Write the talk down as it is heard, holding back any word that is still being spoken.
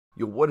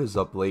Yo, what is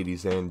up,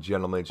 ladies and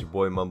gentlemen? It's your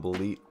boy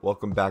MumboElite.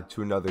 Welcome back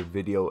to another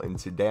video, and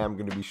today I'm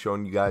going to be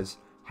showing you guys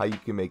how you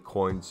can make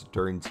coins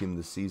during Team of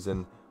the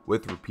Season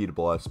with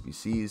repeatable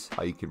SBCs,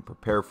 how you can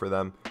prepare for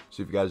them.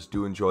 So if you guys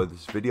do enjoy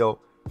this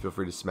video, feel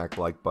free to smack the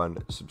like button,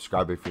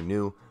 subscribe if you're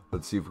new.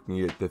 Let's see if we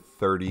can get to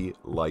 30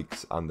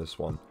 likes on this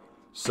one.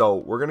 So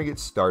we're going to get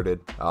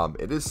started.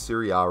 It is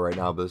Serie A right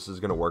now, but this is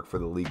going to work for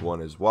the League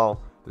One as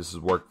well. This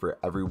has worked for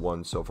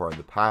everyone so far in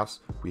the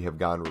past. We have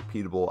gotten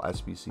repeatable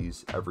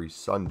SBCs every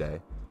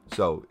Sunday.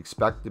 So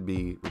expect to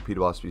be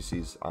repeatable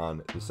SBCs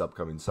on this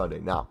upcoming Sunday.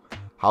 Now,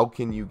 how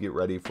can you get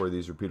ready for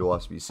these repeatable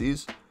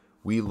SBCs?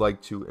 We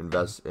like to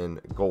invest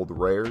in gold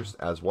rares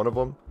as one of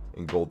them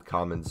and gold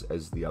commons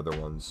as the other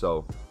one.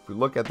 So if we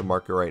look at the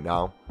market right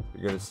now,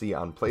 you're going to see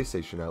on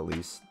PlayStation at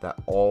least that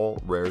all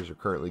rares are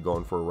currently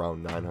going for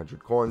around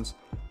 900 coins.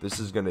 This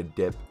is going to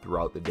dip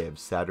throughout the day of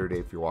Saturday.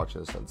 If you're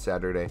watching this on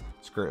Saturday,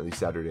 it's currently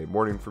Saturday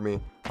morning for me.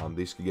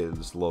 These could get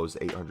as low as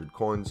 800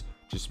 coins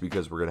just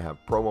because we're going to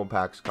have promo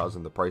packs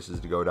causing the prices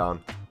to go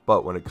down.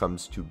 But when it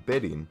comes to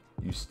bidding,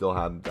 you still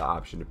have the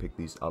option to pick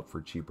these up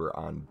for cheaper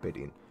on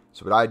bidding.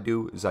 So what I'd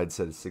do is I'd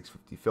set a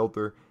 650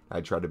 filter.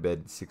 I'd try to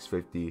bid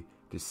 650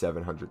 to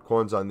 700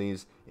 coins on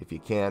these if you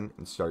can,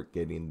 and start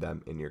getting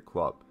them in your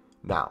club.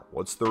 Now,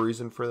 what's the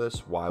reason for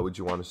this? Why would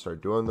you want to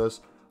start doing this?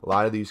 A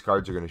lot of these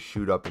cards are going to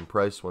shoot up in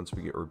price once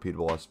we get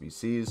repeatable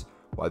SBCs,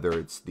 whether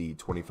it's the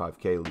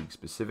 25k league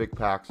specific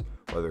packs,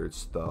 whether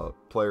it's the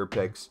player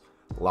picks.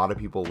 A lot of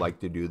people like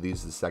to do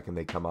these the second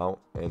they come out,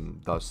 and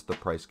thus the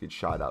price gets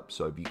shot up.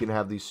 So if you can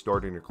have these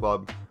stored in your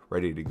club,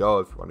 ready to go,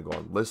 if you want to go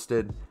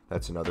unlisted,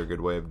 that's another good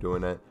way of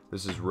doing it.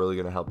 This is really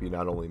going to help you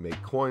not only make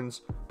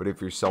coins, but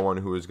if you're someone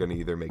who is going to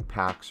either make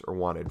packs or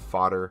wanted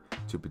fodder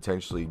to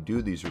potentially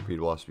do these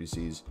repeatable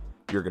SBCs,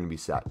 you're going to be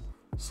set.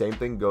 Same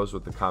thing goes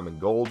with the common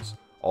golds,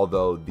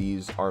 although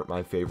these aren't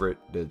my favorite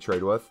to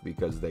trade with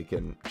because they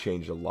can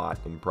change a lot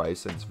in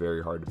price and it's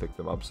very hard to pick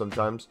them up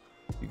sometimes.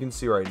 You can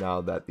see right now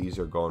that these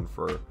are going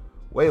for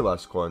way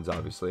less coins,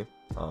 obviously,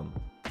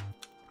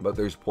 but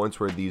there's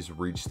points where these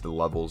reach the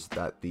levels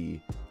that the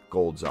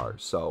golds are.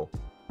 So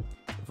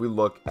if we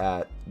look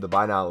at the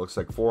buy now, it looks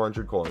like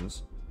 400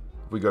 coins.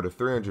 If we go to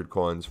 300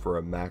 coins for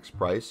a max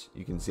price,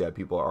 you can see that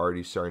people are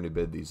already starting to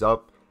bid these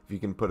up. If you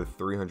can put a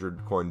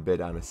 300 coin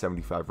bid on a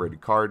 75 rated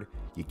card,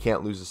 you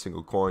can't lose a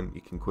single coin. You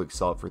can quick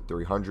sell it for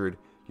 300.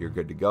 You're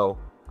good to go.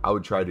 I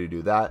would try to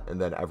do that,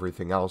 and then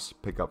everything else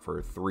pick up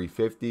for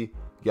 350.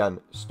 Again,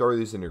 store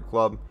these in your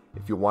club.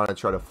 If you want to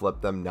try to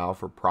flip them now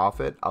for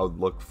profit, I would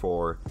look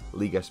for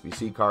League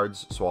SBC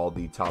cards. So all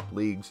the top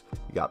leagues,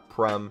 you got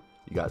Prem,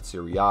 you got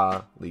Serie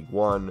A, League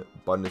One,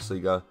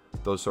 Bundesliga.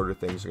 Those sort of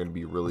things are going to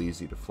be really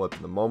easy to flip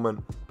in the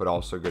moment, but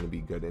also going to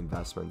be good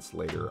investments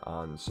later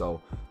on.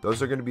 So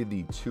those are going to be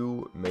the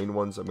two main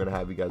ones I'm going to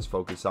have you guys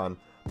focus on.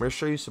 I'm going to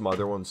show you some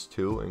other ones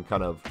too and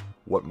kind of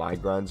what my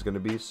grind's going to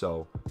be.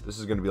 So this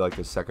is going to be like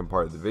the second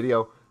part of the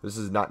video. This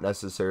is not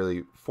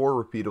necessarily for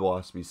repeatable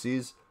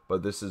SBCs,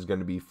 but this is going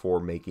to be for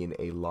making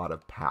a lot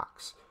of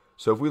packs.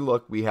 So if we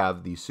look, we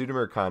have the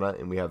Sudamericana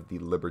and we have the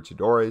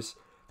Libertadores.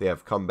 They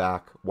have come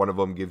back. One of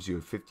them gives you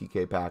a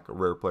 50k pack, a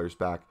rare players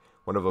pack.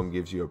 One of them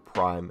gives you a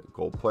prime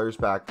gold players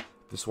pack.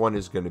 This one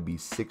is going to be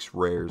 6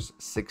 rares,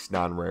 6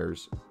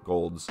 non-rares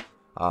golds.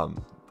 The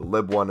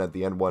lib one at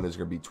the end one is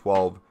going to be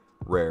 12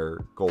 rare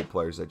gold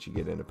players that you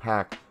get in a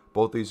pack.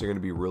 Both these are going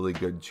to be really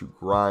good to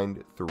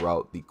grind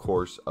throughout the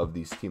course of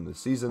these Team of the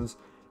Seasons.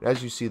 And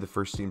as you see, the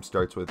first team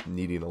starts with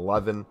needing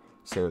 11.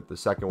 Same with the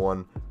second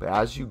one. But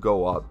as you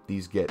go up,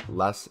 these get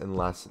less and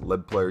less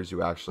lib players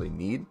you actually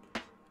need.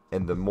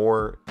 And the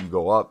more you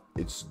go up,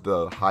 it's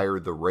the higher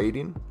the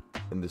rating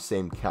and the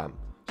same chem.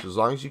 So as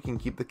long as you can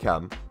keep the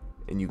chem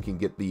and you can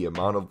get the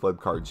amount of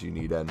lib cards you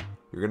need in,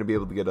 you're going to be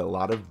able to get a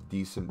lot of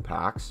decent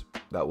packs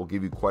that will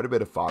give you quite a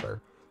bit of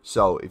fodder.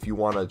 So if you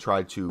want to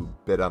try to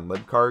bid on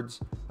lib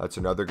cards, that's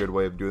another good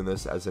way of doing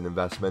this as an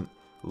investment.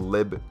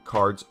 Lib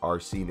cards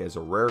are seen as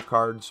a rare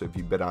card. So if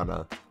you bid on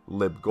a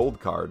lib gold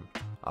card,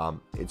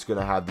 it's going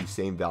to have the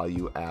same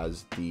value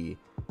as the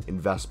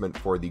investment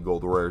for the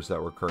gold rares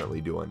that we're currently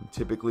doing.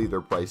 Typically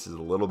their price is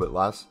a little bit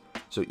less,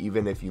 so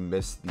even if you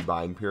miss the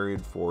buying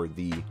period for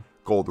the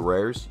gold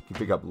rares, you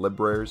can pick up lib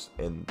rares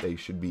and they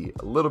should be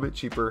a little bit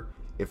cheaper,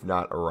 if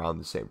not around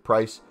the same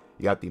price.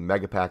 You got the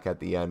mega pack at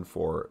the end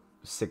for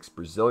 6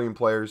 Brazilian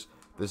players.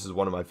 This is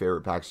one of my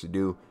favorite packs to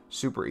do.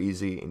 Super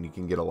easy, and you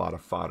can get a lot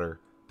of fodder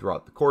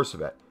throughout the course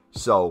of it.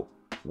 So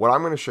what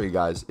I'm going to show you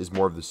guys is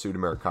more of the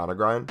Sudamericana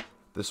grind.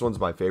 This one's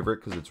my favorite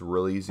because it's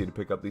really easy to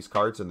pick up these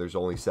cards and there's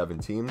only 7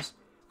 teams.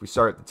 If we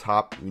start at the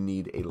top, you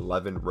need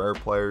 11 rare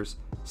players,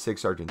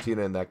 6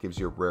 Argentina, and that gives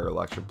you a rare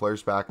election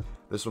players pack.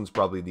 This one's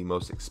probably the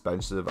most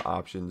expensive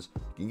options.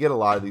 You can get a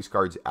lot of these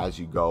cards as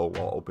you go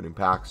while opening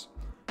packs.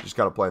 Just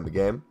kind of playing the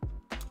game.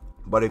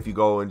 But if you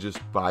go and just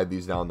buy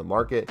these now in the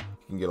market,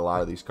 you can get a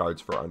lot of these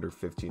cards for under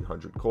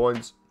 1,500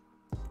 coins.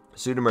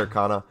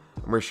 Sudamericana,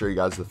 I'm going to show you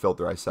guys the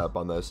filter I set up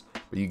on this,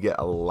 but you get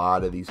a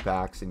lot of these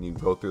packs and you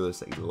go through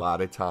this a lot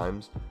of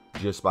times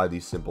just by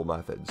these simple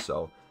methods.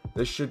 So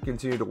This should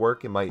continue to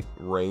work. It might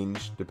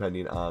range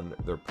depending on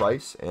their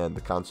price and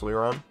the console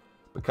you're on,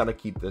 but kind of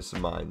keep this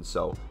in mind.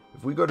 So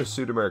if we go to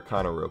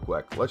Sudamericana real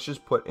quick, let's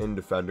just put in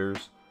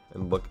defenders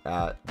and look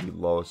at the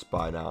lowest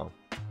buy now.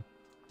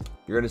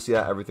 You're going to see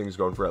that everything's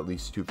going for at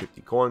least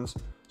 250 coins.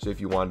 So if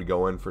you wanted to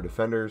go in for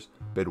defenders,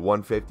 bid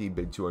 150,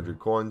 bid 200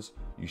 coins,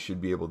 you should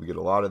be able to get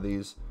a lot of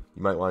these.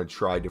 You might want to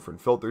try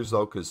different filters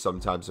though, because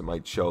sometimes it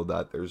might show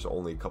that there's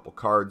only a couple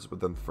cards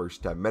within the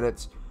first 10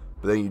 minutes.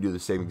 But then you do the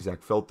same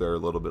exact filter a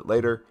little bit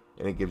later,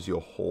 and it gives you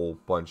a whole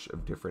bunch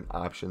of different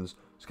options.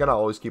 So kind of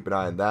always keep an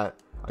eye on that.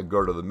 I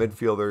go to the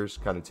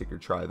midfielders, kind of take your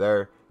try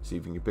there, see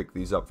if you can pick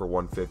these up for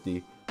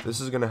 150.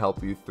 This is going to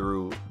help you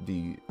through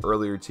the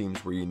earlier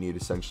teams where you need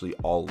essentially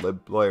all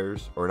lib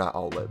players, or not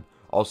all lib,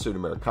 all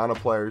Sudamericana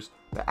players.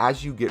 But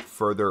as you get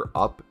further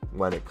up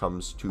when it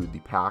comes to the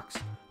packs,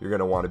 you're going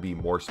to want to be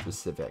more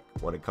specific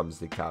when it comes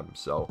to chem.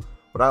 So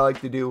what I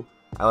like to do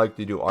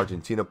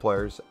Argentina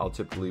players. I'll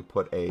typically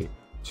put a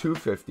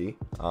 250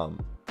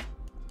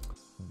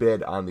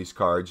 bid on these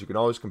cards. You can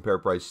always compare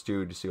price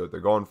too to see what they're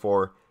going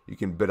for. You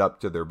can bid up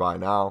to their buy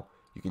now.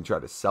 You can try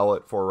to sell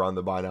it for around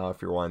the buy now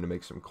if you're wanting to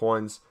make some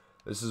coins.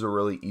 This is a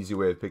really easy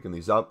way of picking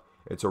these up.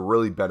 It's a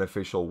really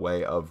beneficial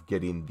way of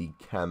getting the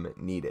chem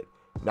needed.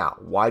 Now,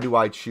 why do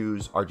I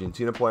choose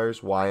Argentina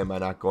players? Why am I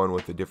not going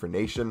with a different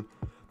nation?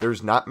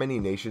 There's not many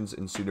nations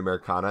in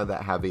Sudamericana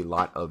that have a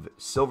lot of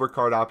silver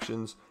card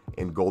options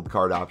and gold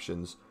card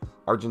options.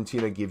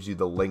 Argentina gives you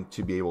the link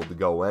to be able to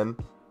go in,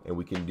 and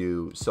we can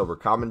do silver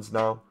commons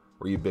now,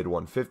 where you bid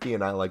 150,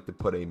 and I like to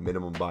put a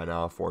minimum buy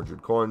now of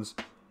 400 coins.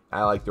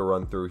 I like to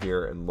run through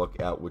here and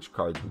look at which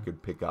cards we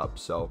could pick up.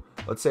 So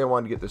let's say I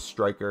wanted to get this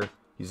striker.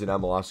 He's an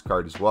MLS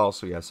card as well,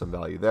 so he has some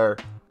value there.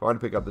 If I want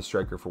to pick up the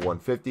striker for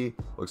 150,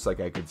 looks like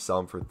I could sell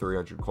him for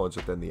 300 coins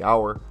within the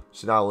hour.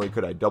 So not only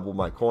could I double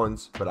my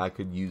coins, but I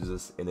could use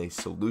this in a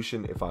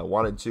solution if I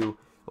wanted to.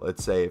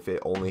 Let's say if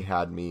it only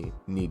had me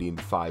needing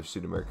 5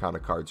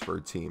 Sudamericana cards for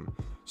a team.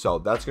 So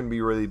that's going to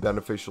be really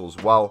beneficial as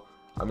well.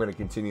 I'm going to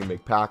continue to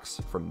make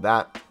packs from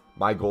that.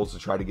 My goal is to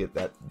try to get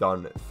that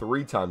done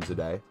 3 times a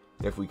day.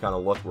 If we kind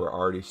of look, we're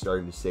already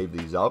starting to save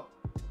these up.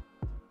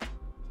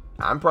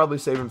 I'm probably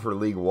saving for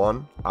League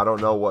One. I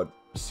don't know what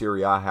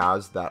Serie A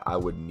has that I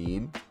would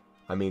need.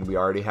 I mean, we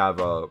already have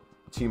a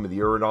Team of the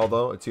Year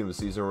Ronaldo. A Team of the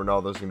Season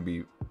Ronaldo is going to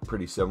be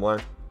pretty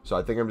similar. So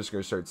I think I'm just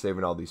going to start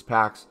saving all these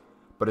packs.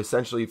 But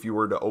essentially, if you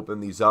were to open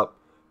these up,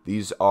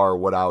 these are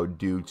what I would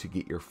do to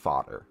get your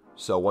fodder.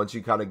 So once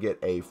you kind of get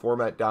a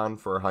format down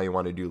for how you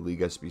want to do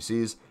League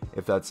SBCs,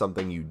 if that's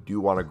something you do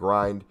want to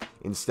grind,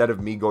 instead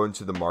of me going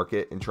to the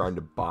market and trying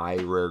to buy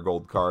rare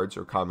gold cards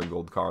or common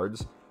gold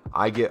cards,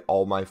 I get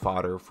all my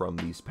fodder from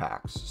these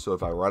packs. So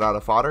if I run out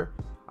of fodder,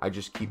 I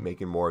just keep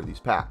making more of these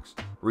packs.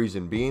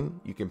 Reason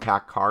being, you can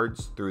pack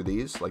cards through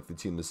these, like the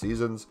Team of the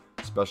Seasons,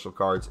 special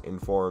cards,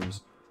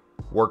 informs,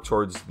 work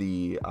towards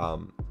the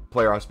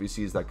player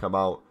SBCs that come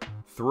out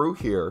through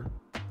here.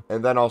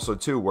 And then also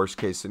too, worst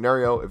case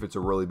scenario, if it's a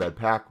really bad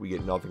pack, we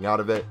get nothing out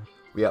of it,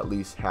 we at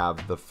least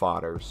have the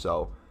fodder.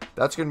 So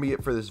that's going to be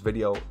it for this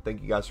video.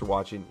 Thank you guys for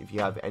watching. If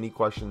you have any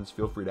questions,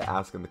 feel free to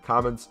ask in the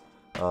comments.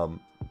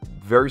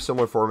 Very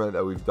similar format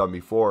that we've done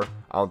before.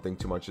 I don't think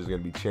too much is going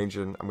to be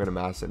changing. I'm going to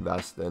mass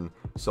invest in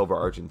silver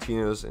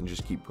Argentinas and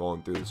just keep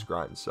going through this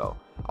grind. So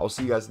I'll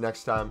see you guys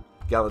next time.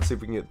 Yeah, let's see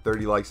if we can get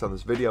 30 likes on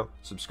this video.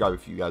 Subscribe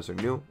if you guys are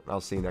new, and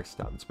I'll see you next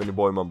time. It's been your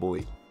boy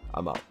MumboElite.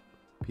 I'm out.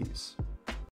 Peace.